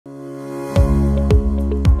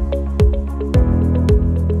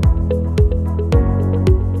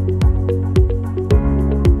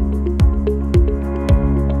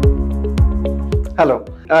Hello,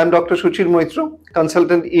 I am Dr. Suchir Maitra,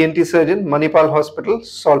 Consultant ENT Surgeon, Manipal Hospital,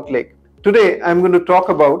 Salt Lake. Today I am going to talk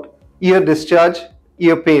about ear discharge,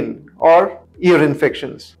 ear pain or ear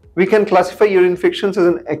infections. We can classify ear infections as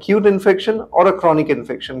an acute infection or a chronic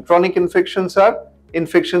infection. Chronic infections are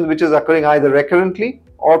infections which is occurring either recurrently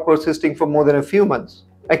or persisting for more than a few months.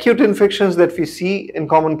 Acute infections that we see in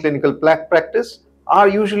common clinical practice are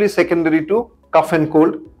usually secondary to cough and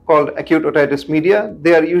cold, called acute otitis media.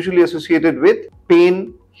 They are usually associated with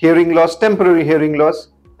pain, hearing loss, temporary hearing loss,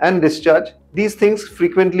 and discharge. These things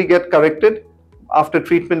frequently get corrected after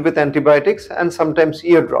treatment with antibiotics and sometimes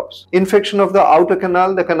ear drops. Infection of the outer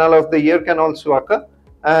canal, the canal of the ear, can also occur,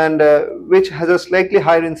 and which has a slightly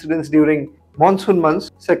higher incidence during monsoon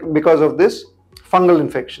months because of this fungal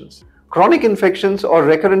infections. Chronic infections or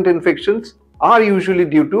recurrent infections are usually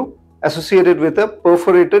associated with a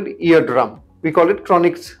perforated eardrum. We call it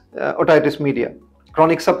chronic otitis media,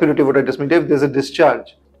 chronic suppurative otitis media if there's a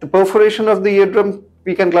discharge. The perforation of the eardrum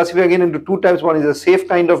we can classify again into two types. One is a safe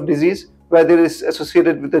kind of disease where there is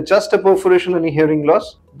associated with just a perforation and a hearing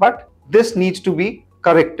loss, but this needs to be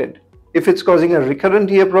corrected. If it's causing a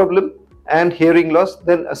recurrent ear problem and hearing loss,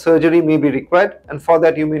 then a surgery may be required, and for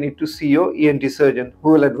that you may need to see your ENT surgeon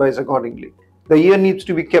who will advise accordingly. The ear needs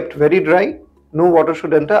to be kept very dry, no water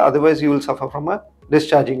should enter, otherwise you will suffer from a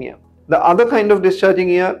discharging ear. The other kind of discharging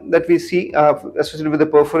ear that we see associated with the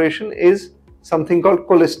perforation is something called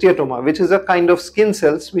cholesteatoma, which is a kind of skin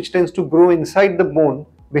cells which tends to grow inside the bone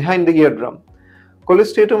behind the eardrum.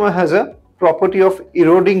 Cholesteatoma has a property of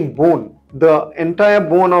eroding bone. The entire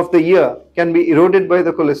bone of the ear can be eroded by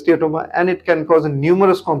the cholesteatoma, and it can cause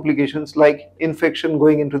numerous complications like infection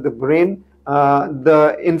going into the brain,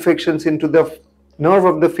 the infections into the nerve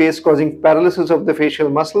of the face causing paralysis of the facial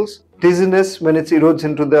muscles, dizziness when it erodes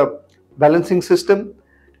into the balancing system,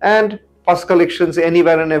 and pus collections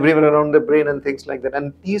anywhere and everywhere around the brain and things like that.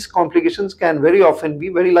 And these complications can very often be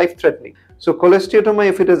very life-threatening. So cholesteatoma,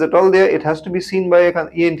 if it is at all there, it has to be seen by an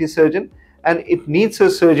ENT surgeon, and it needs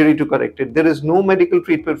a surgery to correct it. There is no medical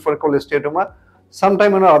treatment for cholesteatoma.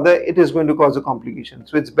 Sometime or other it is going to cause a complication.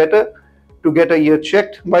 So it's better to get a ear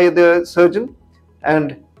checked by the surgeon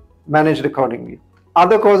and managed accordingly.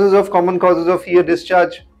 Other common causes of ear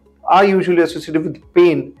discharge are usually associated with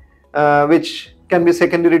pain, which can be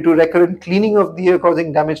secondary to recurrent cleaning of the ear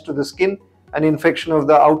causing damage to the skin, an infection of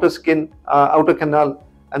the outer skin, outer canal,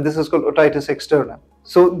 and this is called otitis externa.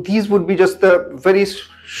 So these would be just the very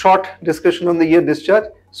short discussion on the ear discharge.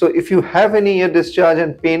 So if you have any ear discharge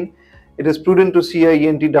and pain, it is prudent to see a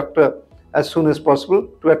ENT doctor as soon as possible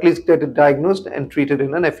to at least get it diagnosed and treated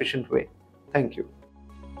in an efficient way. Thank you.